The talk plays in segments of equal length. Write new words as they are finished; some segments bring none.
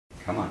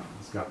Come on,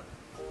 let's go.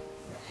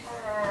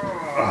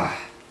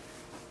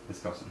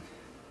 Let's go, son.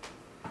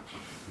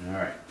 All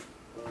right.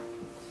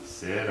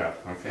 Sit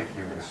up. Okay,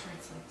 here we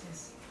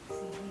go.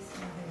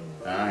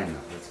 I know.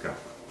 Let's go.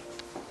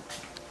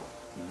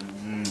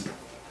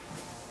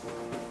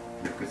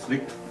 Get good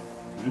sleep.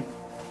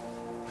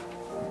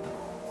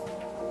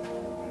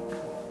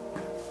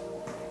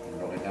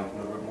 Roll it down a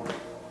little bit more.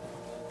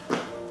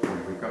 Before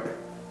you wake up.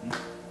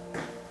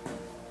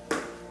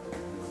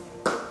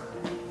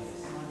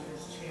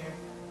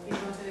 You go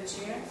to the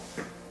chair?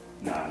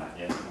 No, not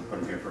yet. I'm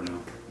putting here for now.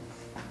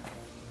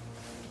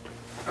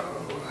 Oh.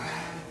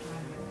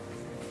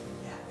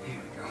 Yeah, here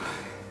we go.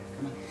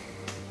 Come on.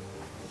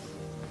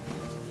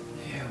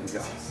 Here we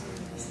go.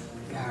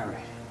 All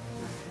right.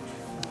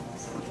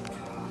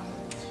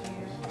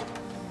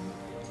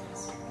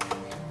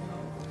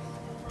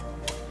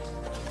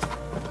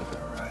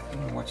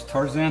 Watch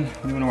Tarzan.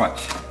 What do you want to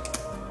watch?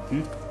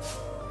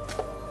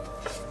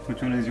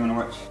 Which one of these you want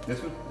to watch? This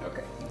one?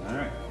 Okay. All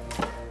right.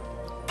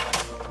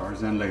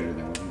 Tarzan later,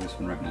 then we'll do this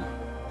one right now.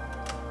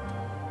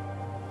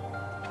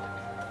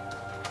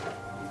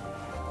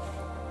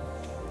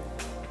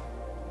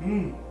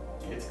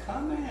 It's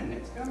coming.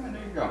 It's coming.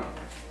 There you go.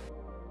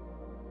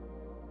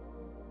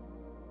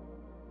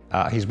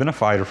 He's been a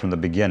fighter from the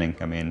beginning.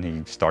 I mean,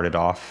 he started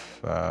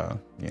off,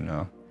 you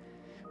know,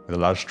 with a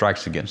lot of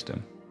strikes against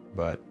him,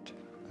 but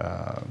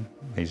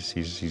he's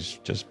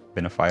just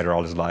been a fighter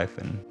all his life,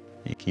 and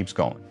he keeps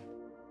going.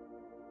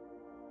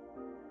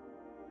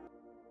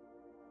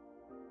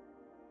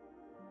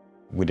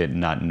 We did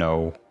not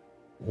know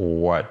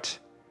what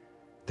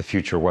the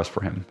future was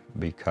for him,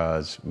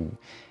 because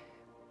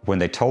when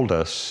they told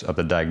us of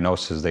the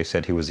diagnosis, they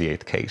said he was the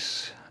 8th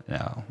case.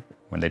 Now,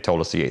 when they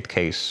told us the 8th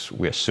case,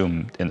 we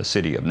assumed in the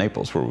city of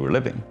Naples where we were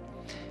living.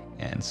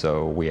 And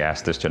so we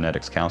asked this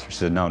genetics counselor. She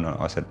said, no, no.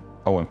 I said,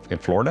 oh, in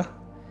Florida?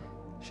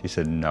 She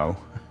said, no.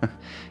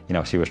 You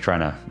know, she was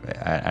trying to,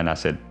 and I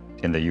said,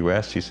 in the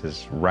US? She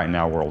says, right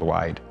now,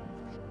 worldwide.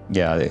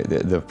 Yeah,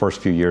 the first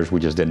few years, we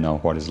just didn't know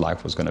what his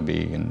life was going to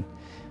be. And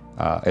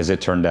as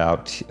it turned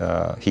out,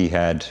 he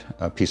had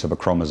a piece of a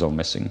chromosome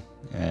missing.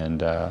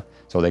 And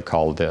so they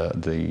called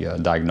the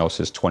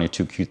diagnosis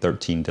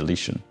 22q13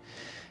 deletion.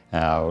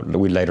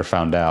 We later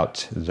found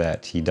out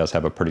that he does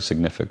have a pretty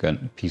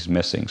significant piece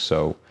missing.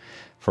 So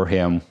for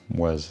him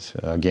was,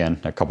 again,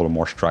 a couple of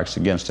more strikes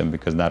against him,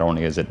 because not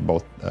only is it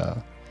both,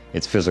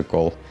 it's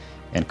physical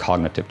and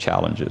cognitive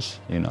challenges,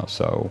 you know,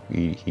 so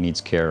he needs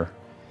care,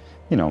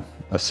 you know,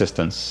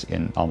 assistance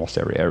in almost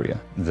every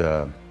area.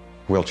 The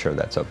wheelchair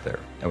that's up there,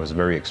 it was a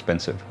very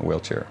expensive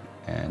wheelchair.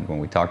 And when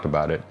we talked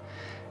about it,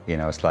 you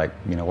know, it's like,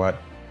 you know what,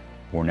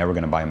 we're never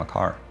going to buy him a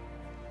car,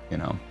 you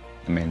know.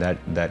 I mean,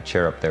 that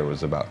chair up there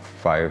was about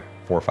 $4,000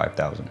 or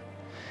 $5,000.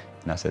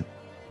 And I said,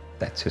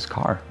 that's his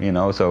car, you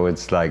know? So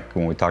it's like,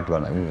 when we talked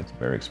about it, like, ooh, it's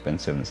very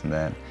expensive, this and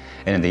that.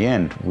 And in the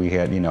end, we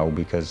had, you know,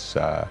 because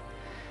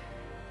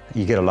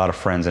you get a lot of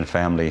friends and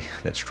family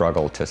that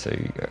struggle to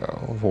say,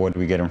 oh, what do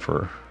we get him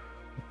for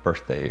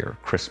birthday or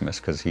Christmas?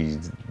 Because he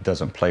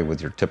doesn't play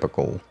with your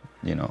typical,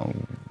 you know,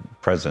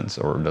 presents,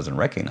 or doesn't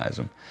recognize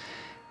them.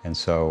 And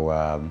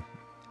so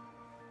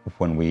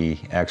when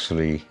we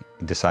actually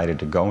decided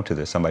to go into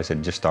this, somebody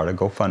said, just start a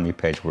GoFundMe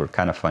page. We're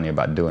kind of funny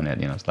about doing it.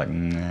 You know, it's like,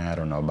 nah, I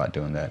don't know about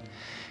doing that.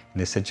 And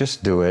they said,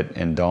 just do it,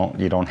 and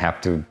you don't have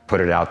to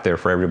put it out there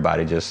for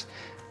everybody. Just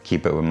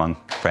keep it among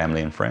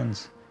family and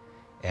friends.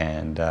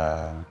 And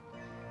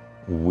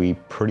we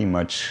pretty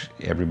much,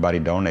 everybody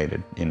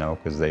donated, you know,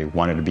 because they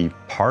wanted to be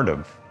part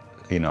of,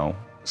 you know,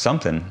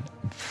 something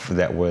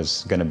that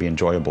was going to be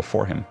enjoyable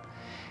for him.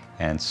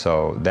 And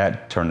so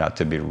that turned out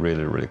to be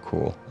really, really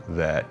cool,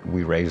 that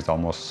we raised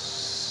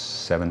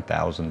almost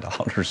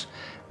 $7,000.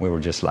 We were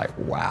just like,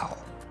 wow.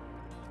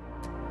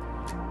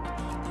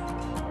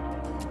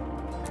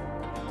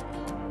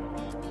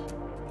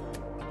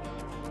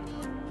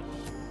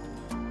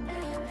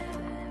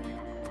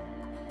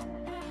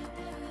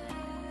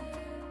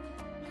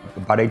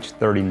 About age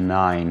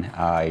 39,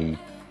 I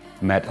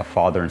met a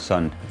father and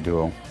son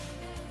duo.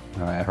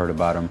 I heard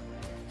about them.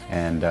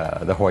 And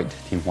the Hoyt,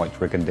 Team Hoyt,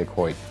 Rick and Dick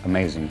Hoyt,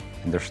 amazing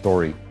in their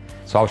story.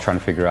 So I was trying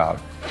to figure out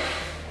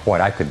what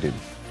I could do.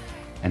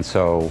 And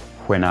so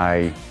when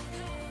I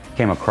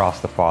came across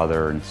the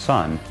father and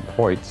son, the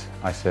Hoyts,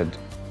 I said,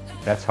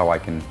 that's how I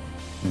can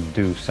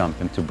do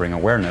something to bring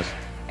awareness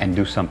and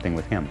do something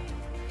with him.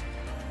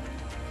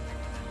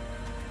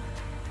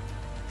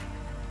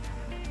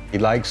 He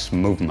likes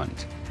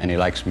movement and he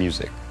likes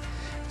music.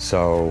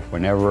 So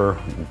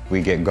whenever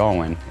we get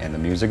going and the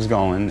music's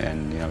going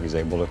and, you know, he's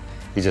able to,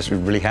 he's just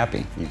really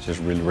happy. He's just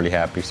really, really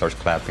happy. He starts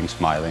clapping,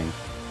 smiling.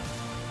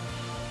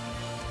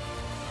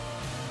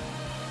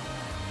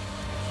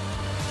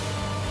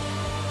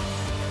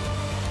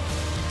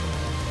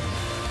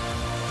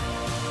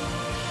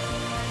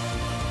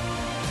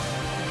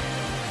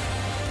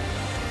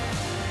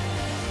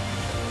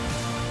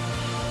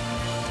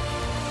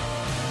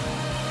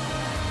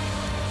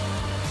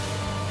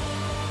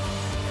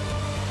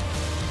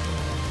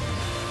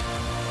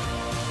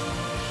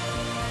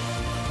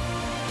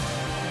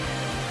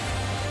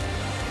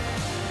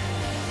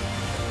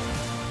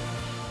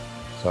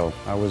 So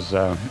I was,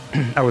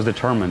 I was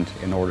determined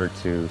in order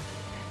to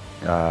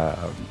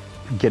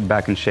get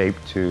back in shape,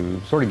 to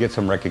sort of get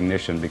some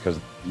recognition, because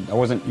I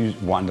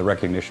wasn't wanting the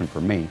recognition for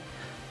me.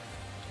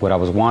 What I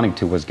was wanting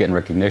to was getting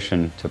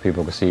recognition so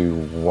people could see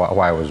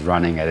why I was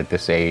running at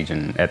this age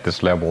and at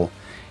this level.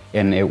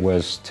 And it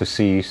was to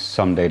see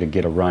someday to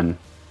get a run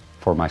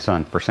for my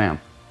son, for Sam.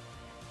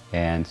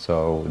 And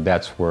so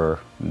that's where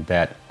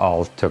that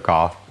all took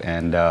off,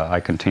 and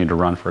I continued to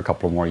run for a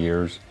couple more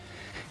years.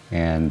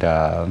 And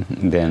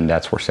then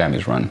that's where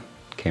Sammy's run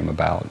came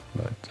about.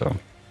 But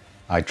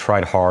I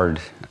tried hard,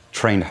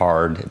 trained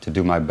hard to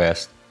do my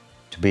best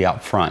to be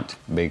out front,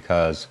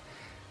 because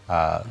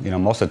you know,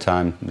 most of the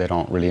time they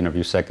don't really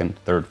interview second,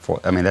 third,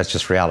 fourth. I mean, that's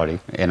just reality.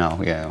 You know,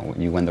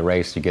 when you win the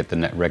race, you get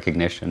the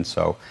recognition.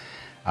 So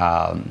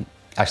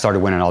I started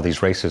winning all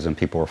these races, and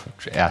people were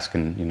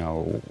asking, you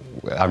know,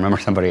 I remember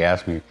somebody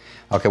asked me,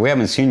 okay, we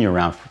haven't seen you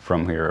around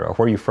from here.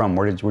 Where are you from?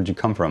 Where'd you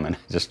come from? And I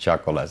just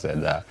chuckled. I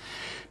said,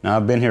 no,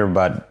 I've been here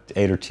about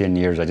 8 or 10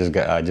 years. I just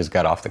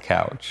got off the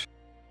couch.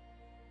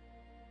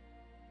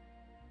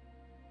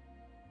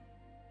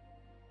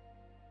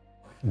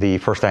 The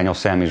first annual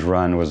Sammy's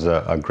Run was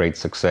a great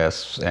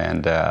success,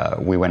 and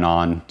we went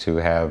on to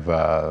have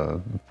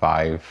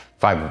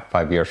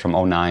five years,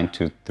 from 09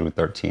 through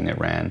 13 it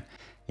ran.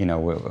 You know,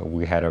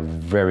 we had a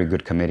very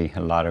good committee,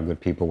 a lot of good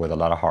people with a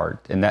lot of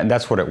heart. And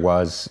that's what it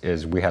was,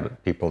 is we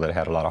had people that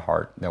had a lot of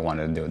heart that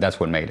wanted to do it. That's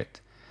what made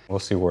it. We'll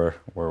see what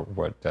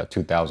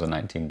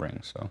 2019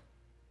 brings. So.